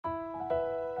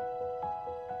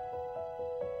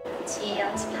같이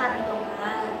연습하는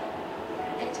동안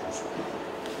해줬어요.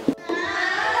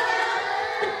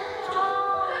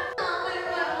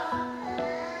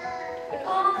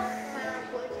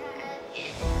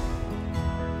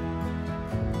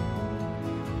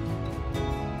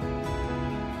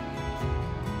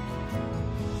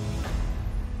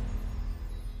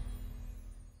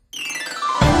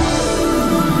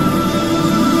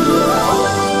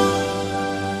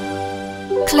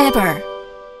 클레버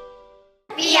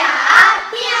미야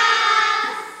피아스.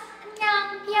 안녕,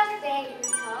 피아스의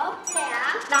윤석, 채야,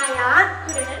 나연,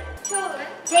 구름, 초은,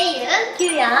 재윤,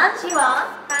 규현, 지원,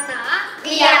 하나,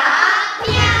 미야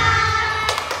피아스.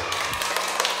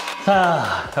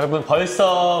 자, 여러분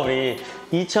벌써 우리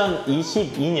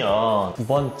 2022년 두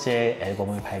번째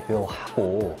앨범을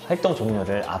발표하고 활동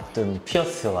종료를 앞둔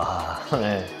피어스와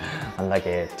오늘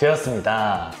만나게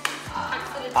되었습니다.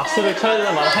 박수를 쳐야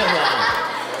되나 말아야 되나.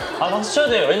 박수 쳐야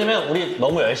돼요. 왜냐면 우리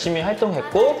너무 열심히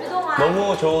활동했고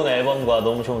너무 좋은 앨범과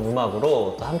너무 좋은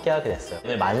음악으로 또 함께 하게 됐어요.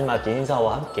 오늘 마지막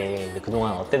인사와 함께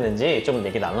그동안 어땠는지 좀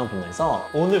얘기 나눠보면서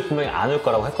오늘 분명히 안 올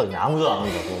거라고 했거든요. 아무도 안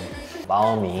온다고.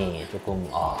 마음이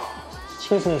조금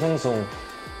싱숭생숭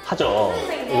하죠.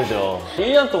 그죠?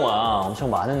 1년 동안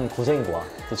엄청 많은 고생과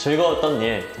또 즐거웠던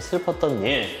일, 또 슬펐던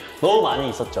일 너무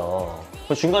많이 있었죠.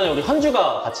 중간에 우리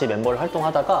현주가 같이 멤버를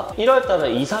활동하다가 1월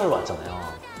달에 이사를 왔잖아요.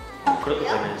 그렇게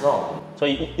되면서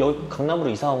저희 여기 강남으로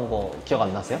이사 온 거 기억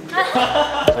안 나세요?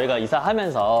 저희가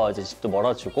이사하면서 이제 집도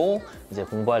멀어지고 이제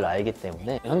공부할 나이기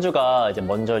때문에 현주가 이제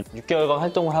먼저 6개월간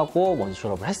활동을 하고 먼저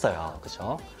졸업을 했어요.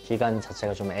 그죠? 기간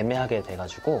자체가 좀 애매하게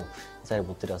돼가지고 인사를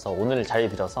못 드려서 오늘 자리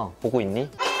빌어서 보고 있니?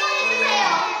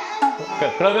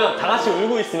 그러면 다 같이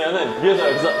울고 있으면은 위에서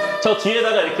여기서 저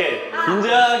뒤에다가 이렇게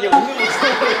인자하게 웃는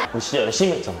모습을 우리 진짜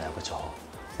열심히 했잖아요. 그죠?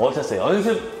 어땠어요?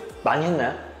 연습 많이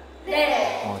했나요? 네.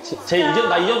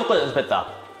 나 이전부터 연습했다.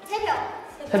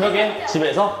 새벽에?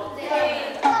 집에서?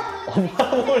 네. 엄마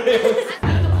몰래 연습.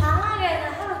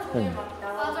 방학에는 하루 종일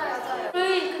봤다. 맞아요.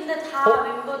 저희 근데 다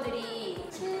멤버들이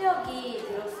실력이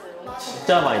늘었어요.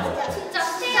 진짜 많이 늘었죠. 진짜.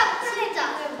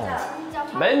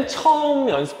 맨 처음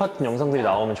연습했던 영상들이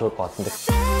나오면 좋을 것 같은데.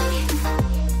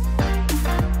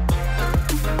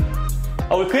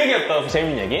 우리 그 얘기 할까요?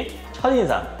 재밌는 얘기?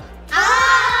 첫인상.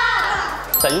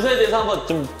 자, 윤서에 대해서 한번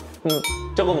조금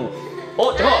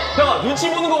잠깐만, 눈치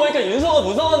보는 거 보니까 윤서가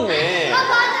무서웠네.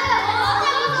 무서웠어.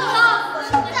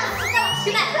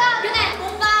 근데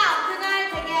뭔가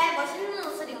그날 되게 멋있는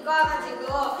옷을 입고 와가지고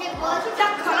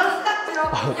딱 걸어서 딱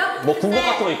들어가거든요. 뭐 군복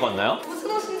같은 거 입고 왔나요?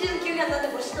 무슨 옷인지는 기억이 안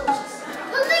나는데 멋있는 옷이었어요.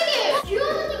 선생님! 규현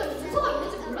언니가 윤서가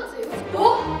있는지 몰랐어요? 뭐?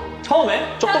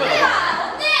 처음에? 조금에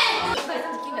가서? 언니! 뭔가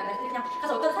이상 느낌이 안 나요. 그냥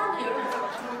가서 어떤 사람들이 여러 명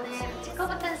저는 치과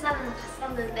같은 사람은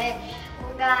봤었는데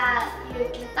뭔가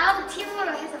이렇게 따로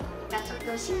팀으로 해서 보니까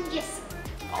조금 신기했어요.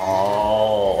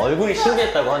 얼굴이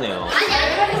신기했다고 하네요.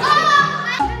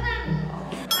 저는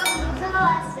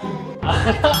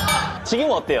무서웠어요.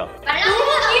 지금은 어때요?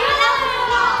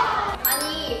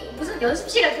 아니 무슨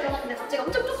연습실에 들어갔는데 갑자기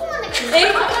엄청 조그만 애가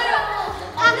있어요.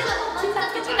 맞아요.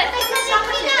 진짜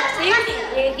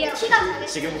제일 키가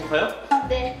지금부터요?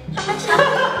 네.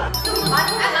 좀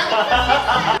많이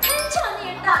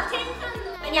텐션이 일단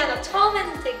아니야, 나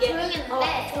처음에는 되게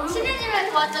조용했는데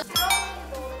친해지면서 완전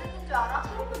어땠는 줄 알아?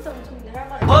 처음부터 엄청 내할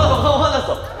말이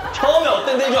화났어. 처음에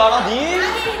어떤 데인 줄 알아, 니?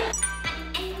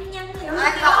 안녕.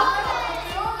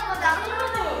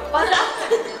 맞아.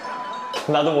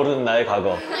 나도 모르는 나의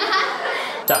과거.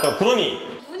 자, 그럼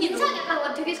구름이. 인상이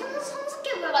약간 되게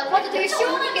성숙해 보여가지고 맞아, 되게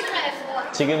시원하게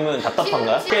살아있어. 지금은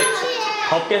답답한가요? 꽤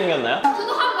덥게 생겼나요?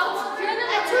 저도 한번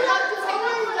그랬는데 초등학교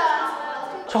생각인 줄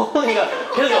알았어요. 정훈이가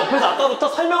계속 옆에서 아까부터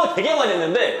설명을 되게 많이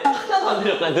했는데 하나도 안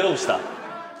들렸고 그냥 들어봅시다.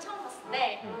 처음 봤을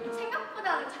때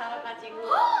생각보다는 작아가지고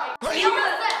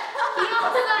귀여웠어요.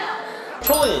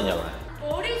 초원이냐고요?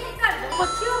 머리 색깔 너무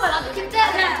튀어가지고 그때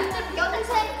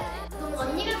연색 너무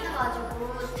언니 같아가지고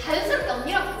자연스럽게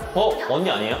언니라고 불렀거든요.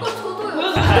 언니 아니에요?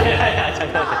 저도요. 아니,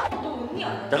 잠깐만. 너 언니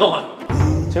아니야? 잠깐만.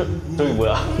 저기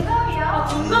뭐야? 동갑이야?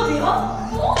 동갑이야?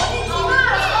 언니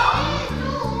동갑이야?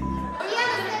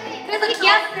 그래서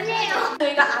기아쌤이에요.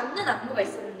 저희가 앉는 안무가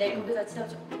있었는데 거기서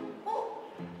진짜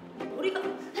머리가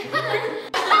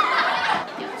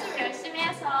연습 열심히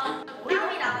해서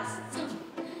땀이 나왔어. 좀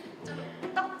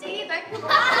떡지기도 했고.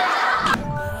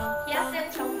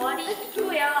 기아쌤 저 머리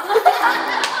이쁘요.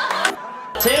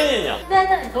 재윤이는요?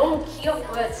 그때는 너무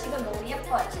귀엽고요. 지금 너무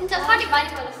예뻐요. 진짜 살이 많이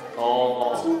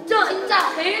빠졌어요. 진짜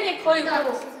재윤이 거의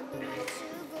그러고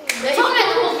네,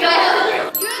 처음에 너무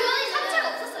웃겨요. 규현이 상체가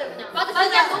없었어요, 그냥. 맞아.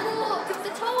 너무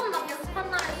그때 처음 막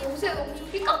연습한 날에 옷에 엄청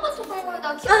삐까뻔쩍한 거에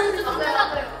나 귀여운 줄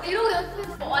알았어요. 이러고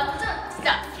연습했어. 완전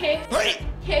진짜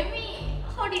개미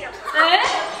허리라고.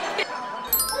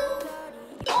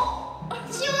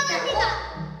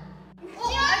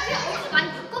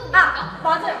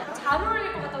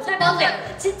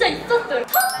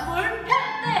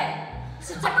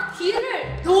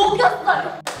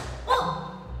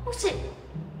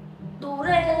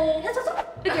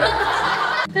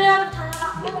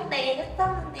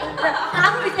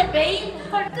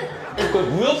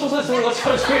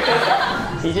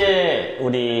 이제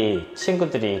우리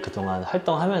친구들이 그동안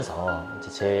활동하면서 이제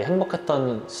제일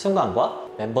행복했던 순간과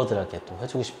멤버들에게 또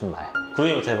해주고 싶은 말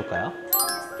구름이부터 해볼까요? 처음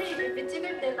스테이지 뮤비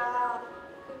찍을 때가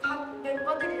그 밥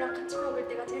멤버들이랑 같이 먹을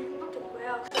때가 제일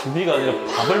행복했고요. 구비가 아니라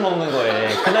밥을 먹는 거에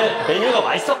그날 메뉴가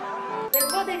맛있어?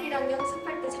 멤버들이랑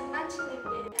연습할 때 장난치는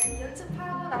게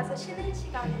연습하고 나서 쉬는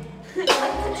시간에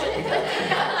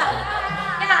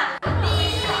야!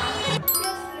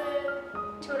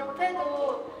 피어스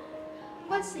졸업해도 한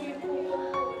번씩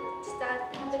보고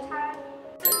진짜 다들 사랑해.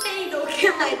 스테이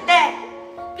녹음할 때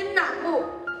끝나고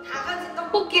다 같이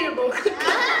떡볶이를 먹을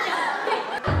거예요.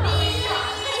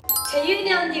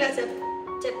 재윤이 언니가 제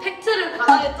팩트를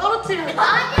바닥에 떨어뜨려서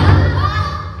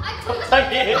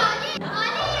갑자기 아니에요.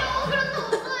 그런 거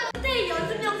없어요. 스테이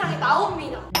연습 영상이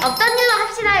나옵니다. 없던 일로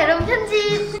합시다, 여러분.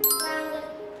 편집.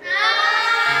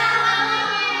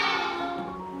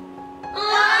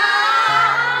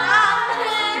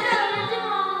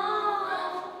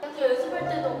 저 연습할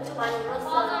때도 엄청 많이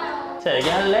울었어요. 자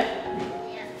얘기할래?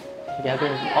 얘기하고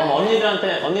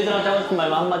언니들한테 하고 싶은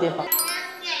말만 한마디 해봐.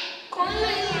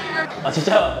 아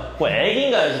진짜 뭐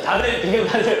애기인가요? 다들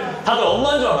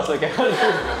엄마인 줄 알았어 이렇게 해가지고.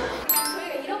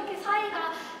 저희가 이렇게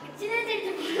사이가 친해질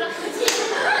줄 몰랐지.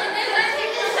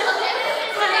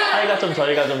 사이가 좀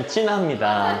저희가 좀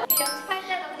친합니다. 연습할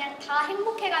때도 그냥 다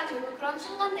행복해가지고 그런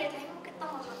순간들이 다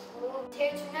행복했던 것 같고,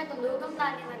 제일 중요했던 녹음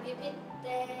날이나 뮤비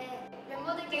때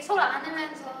멤버들끼리 서로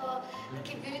안으면서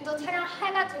이렇게 뮤비도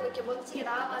촬영해가지고 이렇게 멋지게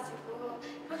나와가지고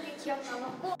그런 게 기억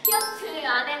남았고, 피어스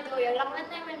안에도 연락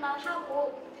맨날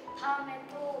하고 다음에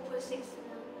또 볼 수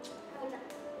있으면 보자.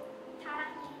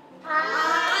 사랑해.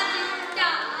 진짜.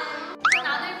 전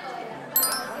안을 거예요.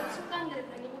 그런 순간들이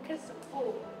많이 행복했었고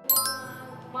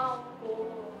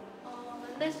고마웠고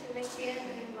만날 수 있는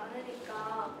기회는 많으니까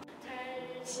잘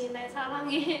지내.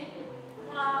 사랑해.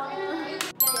 그냥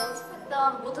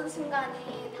연습했던 모든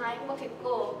순간이 다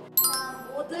행복했고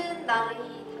모든 날이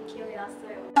다 기억이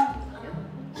났어요.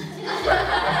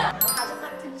 가족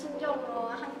같은 심정으로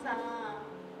항상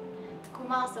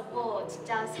고마웠었고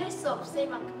진짜 셀 수 없을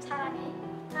만큼 사랑해.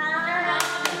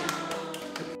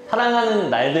 사랑하는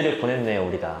날들을 보냈네요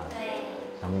우리가. 네.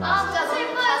 정말. 진짜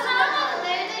슬퍼요. 사랑하는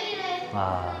날들이래.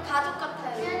 가족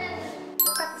같아요.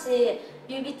 똑같이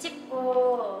뮤비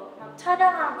찍고 막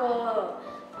촬영하고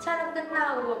촬영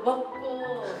끝나고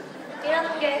먹고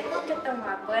이런 게 행복했던 것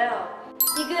같고요.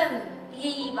 지금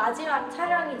이 마지막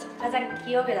촬영이 가장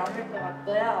기억에 남을 것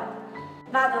같고요.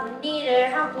 맛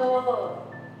언니를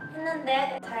하고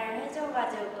했는데 잘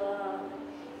해줘가지고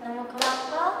너무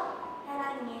고맙고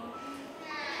사랑해.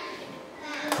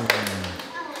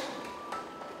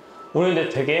 오늘 근데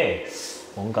되게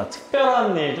뭔가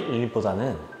특별한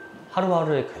일보다는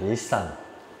하루하루의 그 일상,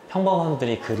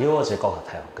 평범함들이 그리워질 것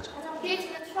같아요. 그죠? 그게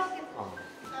진짜 추억이.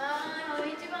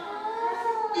 울지 마.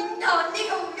 진짜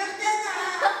언니가 웃겼잖아.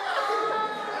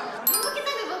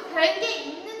 행복했다는 뭐 별게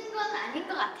있는 건 아닌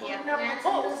것 같아요. 그냥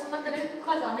그런 순간들을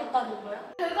행복하지 않았다는 거야?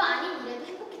 별거 아닌 일에도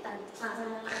행복했다는 뜻이죠.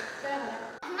 맞아요.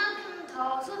 그만큼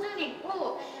더 소중히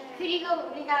있고, 그리고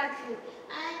우리가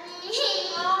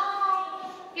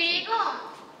그리고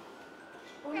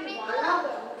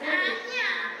말라고요. 아니야.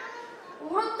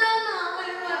 울었잖아.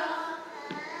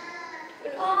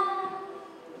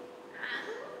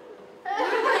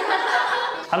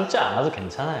 참지 않아도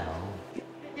괜찮아요.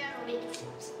 그냥 우리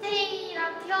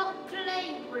스테이랑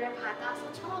플레이몰을 받아서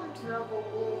처음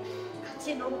들어보고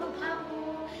같이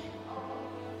녹음하고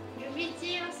뮤비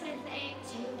찍었을 때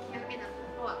제일 기억에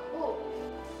남는 것 같고,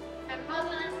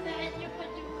 멤버들한테 해주고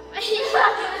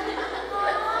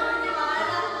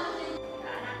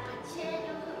나랑 같이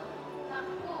해줘서 너무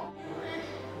고맙고.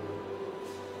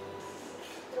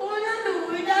 오늘도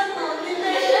울잖아 언니들.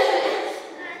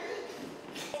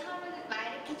 서로는 막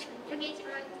이렇게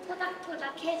존중해주면 토닥토닥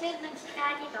해주는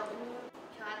시간이 너무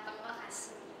좋았던 것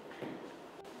같습니다.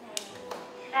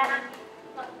 사랑해.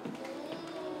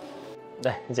 네,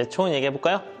 이제 초은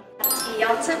얘기해볼까요? 같이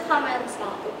연습하면서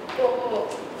웃고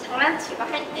장난치고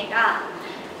할 때가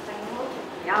가장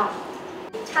행복했고요.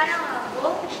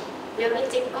 촬영하고 뮤비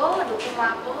찍고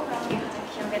녹음하고 그런 게 가장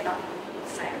기억에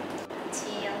남았어요.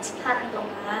 같이 연습하는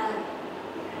동안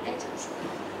잘해줬어요.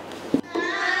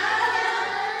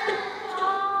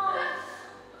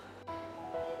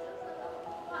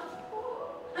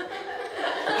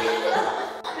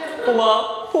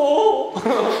 고마워.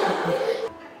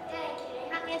 각자의 길을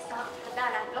향해서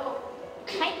가더라도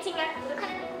파이팅을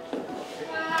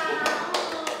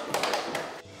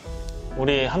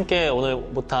우리 함께 오늘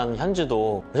못한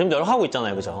현주도 지금 연락하고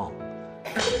있잖아요, 그죠?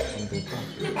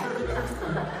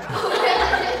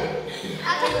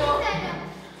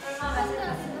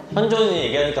 현존이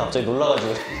얘기하니까 갑자기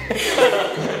놀라가지고.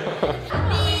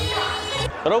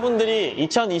 여러분들이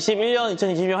 2021년,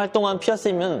 2022년 활동한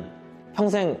피어스임은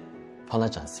평생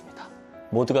변하지 않습니다.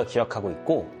 모두가 기억하고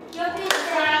있고 기억해주세요.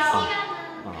 시간은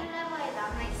클레버에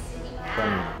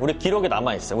남아있으니까. 우리 기록에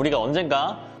남아있어요. 우리가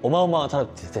언젠가 어마어마한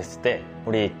사람이 됐을 때,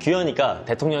 우리 규현이가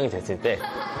대통령이 됐을 때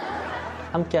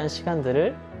함께한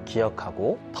시간들을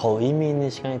기억하고 더 의미 있는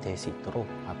시간이 될 수 있도록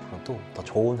앞으로도 더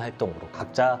좋은 활동으로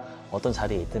각자 어떤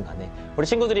자리에 있든 간에 우리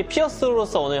친구들이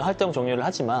피어스로서 오늘 활동 종료를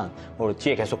하지만 우리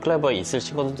뒤에 계속 클레버에 있을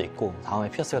친구들도 있고 다음에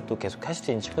피어스가 또 계속 할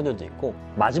수 있는 친구들도 있고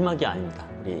마지막이 아닙니다.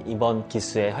 우리 이번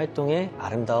기수의 활동의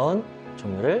아름다운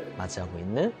종료를 맞이하고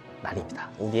있는 날입니다.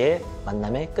 우리의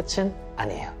만남의 끝은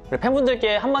아니에요. 우리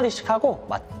팬분들께 한마디씩 하고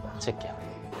마칠게요.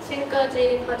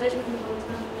 지금까지 봐주셔서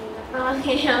감사합니다.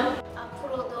 사랑해요.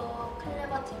 앞으로도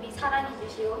클레버TV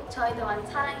사랑해주시고 저희도 많이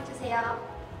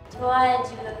사랑해주세요.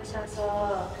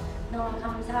 좋아해주셔서 너무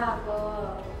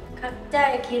감사하고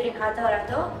각자의 길을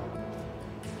가더라도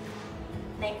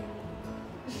네.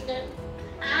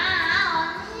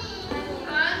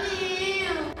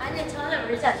 아니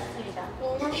저는 울지 않습니다.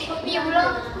 이 울어.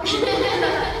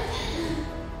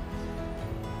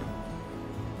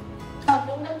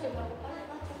 농담 좀 하고 빨리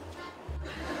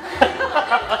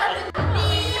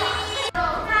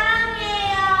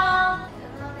사랑해요.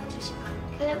 응원해주신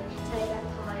만큼 저희가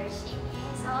더 열심히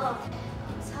해서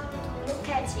서로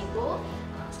돈독해지고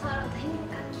서로 더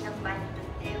행복한 기억 많이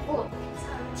만들고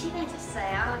서로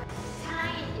친해졌어요.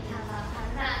 사랑해주셔서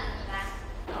감사합니다.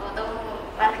 너무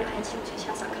많은 관심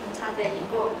주셔서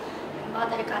감사드리고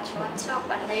멤버들과 좋은 추억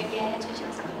만들게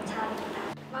해주셔서 감사합니다.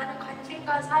 많은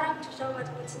관심과 사랑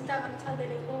주셔가지고 진짜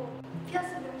감사드리고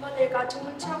피어스 멤버들과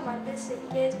좋은 추억 만들 수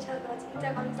있게 해주셔서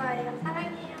진짜 감사해요.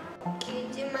 사랑해요.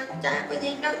 길지만 짧은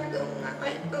 1년 동안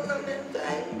활동하면서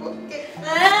행복해.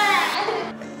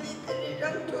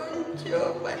 언니들이랑 좋은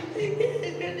추억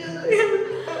만들게 해주셔서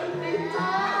감사합니다.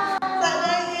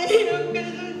 사랑해요.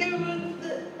 계속해본다.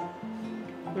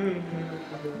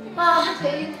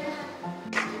 제일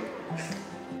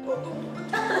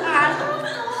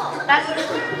나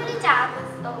흘리지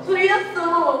않았어.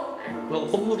 흘렸어. 그건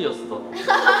콧물이었어. 여러분들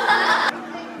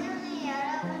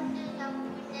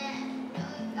덕분에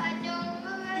여기까지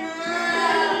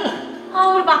아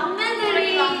우리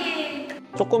막내들이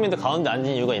쪼꼬미도 가운데 앉은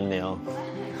이유가 있네요.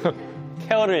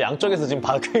 케어를 양쪽에서 지금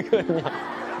받고 있거든요.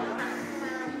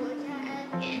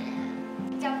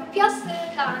 진짜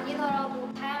피어스가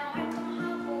아니더라도 다양한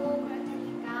활동하고 그럴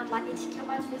테니까 많이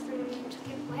지켜봐 주셨으면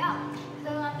좋겠고요.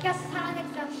 그동안 피어스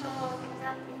사랑해주셔서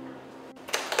감사합니다.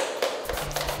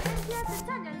 피어스 첫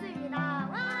연습입니다.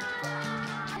 와!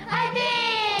 화이팅!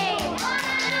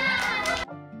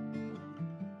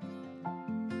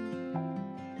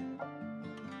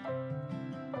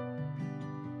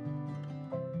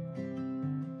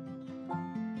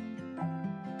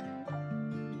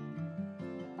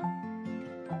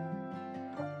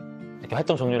 이렇게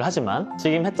활동 종료를 하지만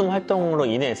지금 했던 활동으로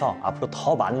인해서 앞으로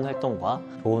더 많은 활동과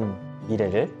좋은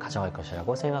미래를 가져갈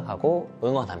것이라고 생각하고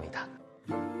응원합니다.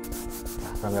 자,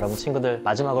 그럼 여러분 친구들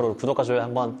마지막으로 구독과 좋아요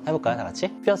한번 해볼까요? 다 같이?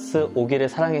 피어스 5기를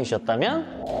사랑해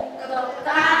주셨다면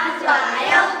구독과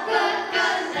좋아요 꾹꾹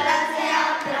눌러주세요.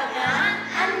 그러면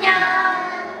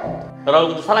안녕.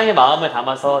 여러분들 사랑의 마음을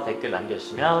담아서 댓글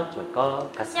남겨주시면 좋을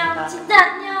것 같습니다. 안녕. 진짜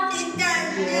안녕. 진짜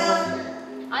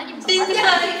안녕. 아니 뭐 진짜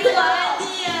이거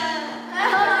아니야.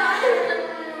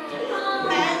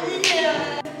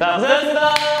 자,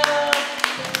 감사합니다.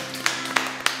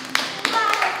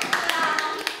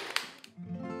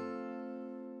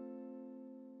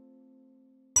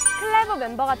 클레버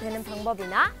멤버가 되는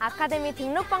방법이나 아카데미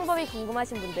등록 방법이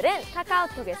궁금하신 분들은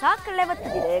카카오톡에서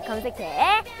클레버TV를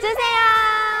검색해 주세요.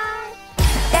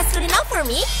 That's good enough for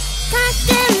me.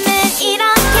 가끔은 이런